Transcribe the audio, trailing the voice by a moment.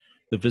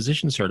The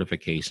Physician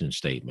Certification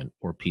Statement,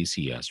 or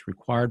PCS,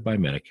 required by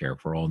Medicare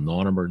for all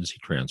non-emergency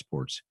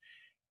transports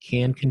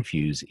can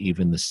confuse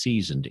even the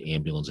seasoned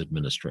ambulance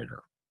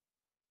administrator.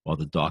 While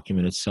the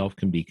document itself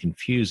can be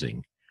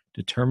confusing,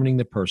 determining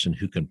the person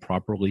who can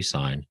properly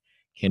sign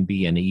can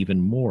be an even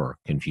more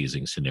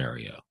confusing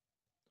scenario.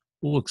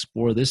 We'll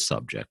explore this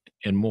subject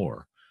and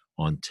more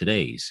on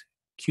today's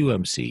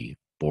QMC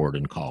Board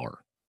and Collar.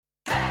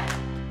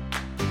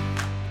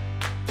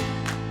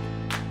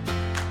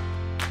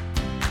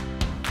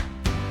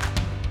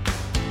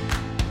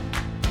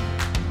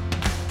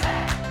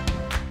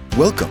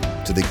 Welcome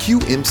to the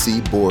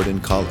QMC Board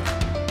and Collar,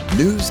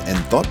 news and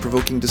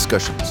thought-provoking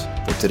discussions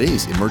for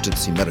today's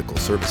emergency medical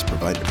service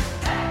provider.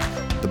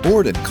 The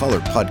Board and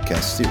Collar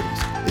podcast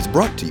series is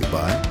brought to you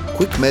by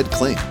QuickMed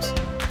Claims,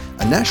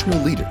 a national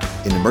leader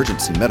in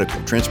emergency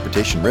medical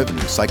transportation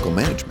revenue cycle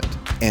management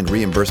and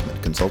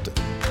reimbursement consulting.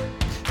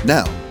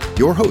 Now,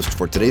 your host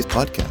for today's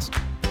podcast,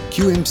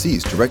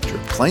 QMC's Director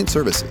of Client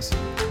Services,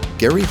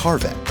 Gary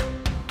Harvat.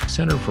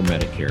 Center for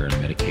Medicare and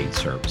Medicaid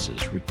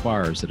Services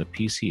requires that a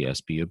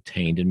PCS be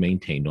obtained and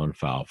maintained on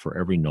file for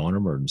every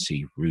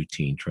non-emergency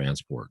routine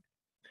transport.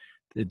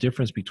 The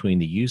difference between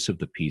the use of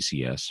the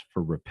PCS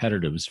for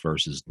repetitives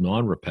versus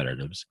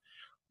non-repetitives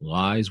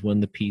lies when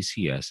the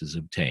PCS is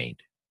obtained.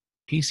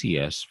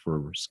 PCS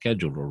for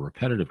scheduled or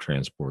repetitive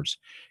transports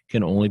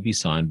can only be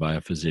signed by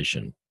a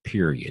physician,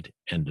 period,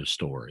 end of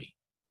story.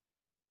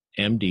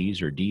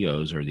 MDs or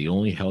DOs are the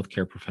only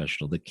healthcare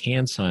professional that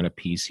can sign a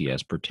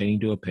PCS pertaining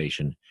to a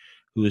patient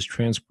who is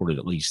transported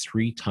at least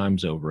 3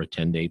 times over a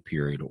 10-day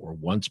period or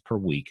once per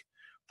week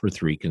for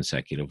 3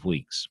 consecutive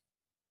weeks.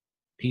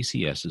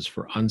 PCSs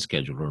for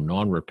unscheduled or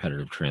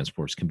non-repetitive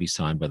transports can be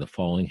signed by the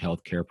following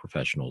healthcare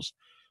professionals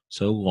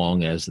so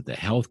long as the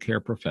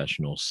healthcare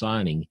professional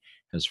signing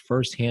has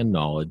firsthand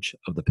knowledge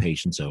of the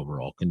patient's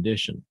overall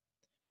condition.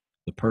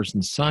 The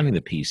person signing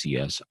the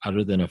PCS,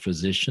 other than a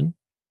physician,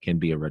 can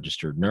be a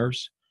registered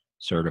nurse,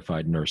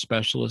 certified nurse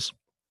specialist,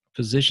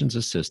 physician's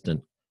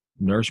assistant,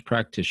 nurse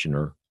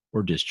practitioner,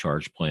 or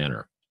discharge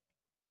planner.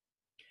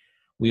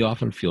 We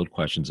often field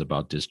questions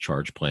about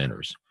discharge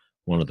planners.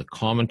 One of the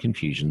common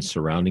confusions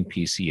surrounding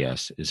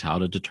PCS is how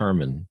to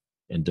determine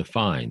and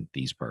define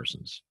these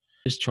persons.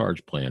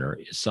 Discharge planner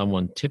is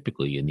someone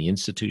typically in the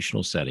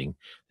institutional setting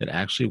that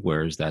actually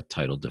wears that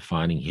title,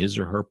 defining his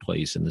or her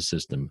place in the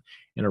system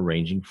and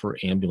arranging for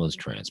ambulance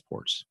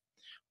transports.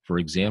 For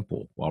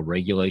example, while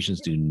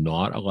regulations do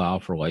not allow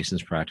for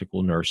licensed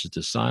practical nurses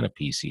to sign a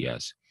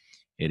PCS,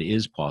 it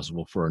is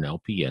possible for an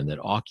LPN that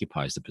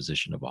occupies the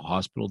position of a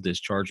hospital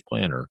discharge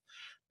planner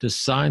to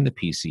sign the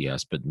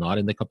PCS, but not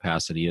in the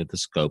capacity of the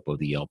scope of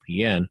the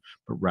LPN,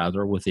 but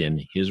rather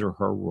within his or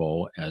her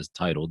role as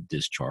titled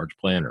discharge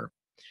planner.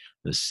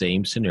 The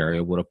same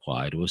scenario would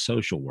apply to a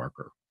social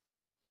worker.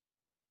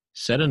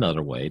 Said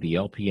another way, the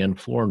LPN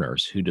floor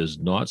nurse who does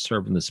not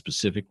serve in the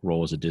specific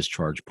role as a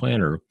discharge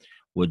planner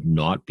would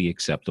not be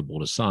acceptable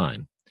to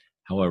sign.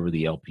 However,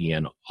 the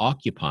LPN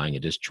occupying a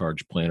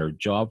discharge planner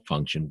job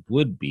function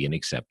would be an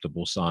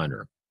acceptable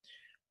signer.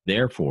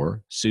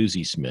 Therefore,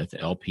 Susie Smith,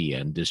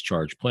 LPN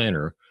discharge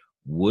planner,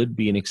 would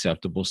be an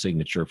acceptable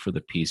signature for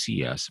the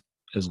PCS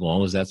as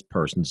long as that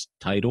person's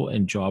title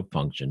and job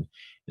function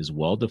is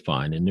well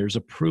defined and there's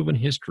a proven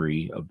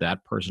history of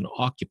that person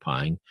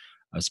occupying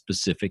a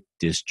specific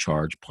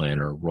discharge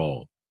planner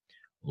role.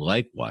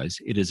 Likewise,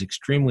 it is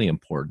extremely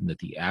important that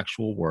the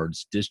actual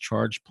words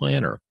discharge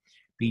planner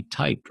be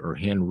typed or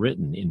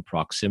handwritten in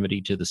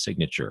proximity to the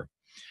signature.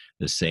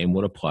 The same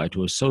would apply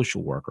to a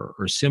social worker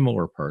or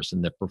similar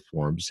person that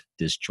performs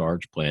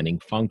discharge planning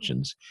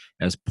functions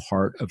as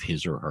part of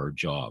his or her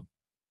job.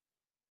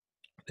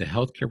 The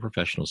healthcare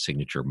professional's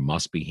signature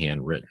must be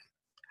handwritten.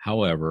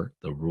 However,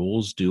 the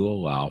rules do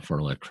allow for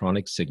an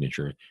electronic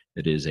signature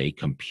that is a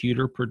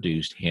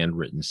computer-produced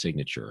handwritten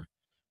signature.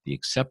 The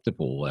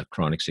acceptable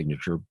electronic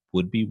signature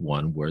would be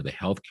one where the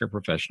healthcare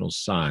professional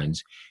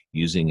signs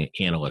using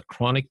an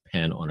electronic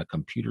pen on a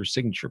computer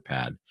signature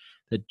pad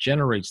that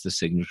generates the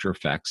signature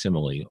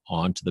facsimile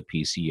onto the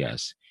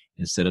PCS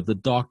instead of the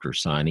doctor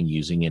signing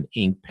using an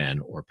ink pen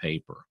or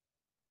paper.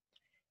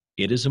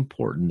 It is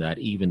important that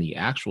even the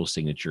actual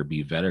signature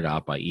be vetted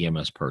out by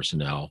EMS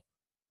personnel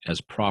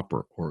as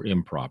proper or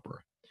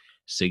improper.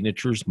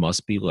 Signatures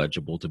must be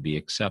legible to be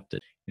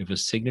accepted. If a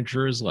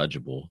signature is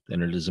legible,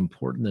 then it is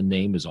important the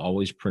name is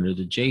always printed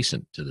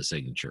adjacent to the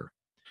signature.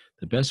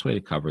 The best way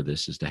to cover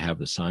this is to have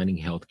the signing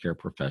healthcare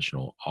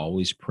professional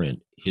always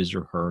print his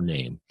or her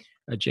name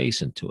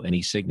adjacent to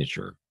any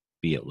signature,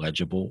 be it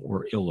legible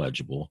or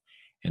illegible,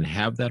 and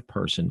have that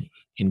person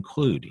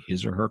include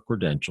his or her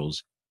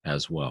credentials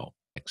as well.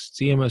 Next,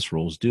 CMS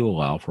rules do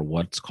allow for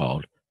what's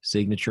called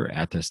signature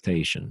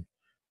attestation.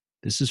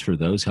 This is for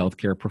those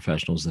healthcare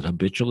professionals that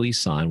habitually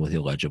sign with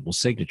illegible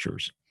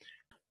signatures.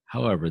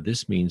 However,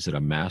 this means that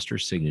a master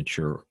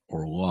signature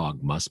or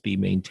log must be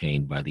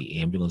maintained by the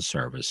ambulance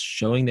service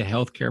showing the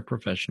healthcare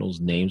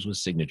professionals' names with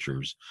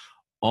signatures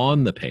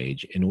on the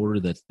page in order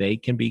that they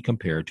can be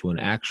compared to an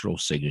actual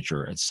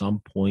signature at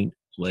some point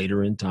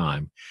later in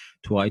time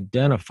to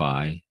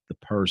identify the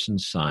person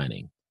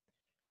signing.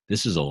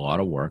 This is a lot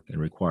of work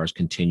and requires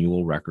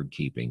continual record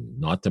keeping,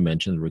 not to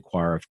mention the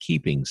require of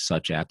keeping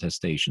such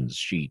attestations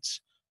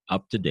sheets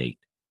up to date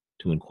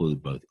to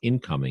include both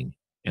incoming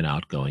and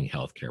outgoing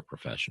healthcare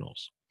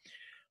professionals.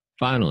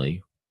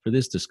 Finally, for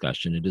this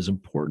discussion, it is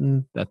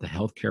important that the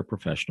healthcare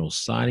professional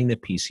signing the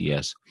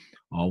PCS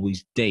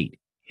always date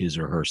his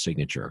or her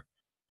signature.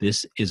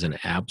 This is an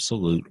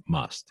absolute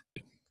must.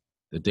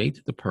 The date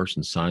that the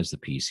person signs the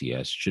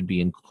PCS should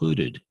be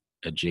included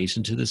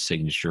adjacent to the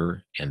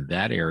signature, and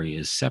that area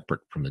is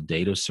separate from the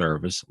date of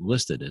service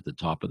listed at the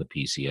top of the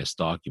PCS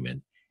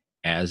document,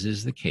 as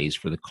is the case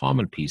for the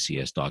common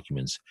PCS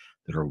documents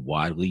that are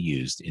widely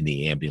used in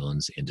the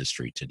ambulance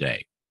industry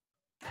today.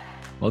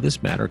 While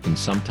this matter can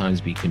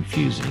sometimes be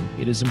confusing,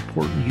 it is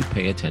important you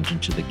pay attention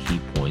to the key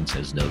points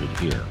as noted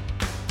here.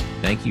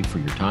 Thank you for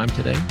your time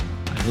today.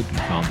 I hope you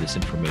found this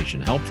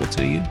information helpful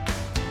to you.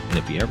 And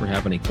if you ever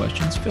have any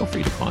questions, feel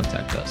free to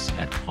contact us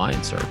at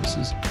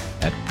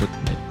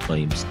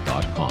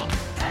clientservices@quickmedclaims.com.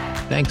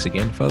 Thanks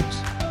again, folks.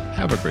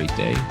 Have a great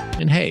day.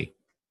 And hey,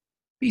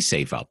 be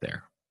safe out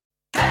there.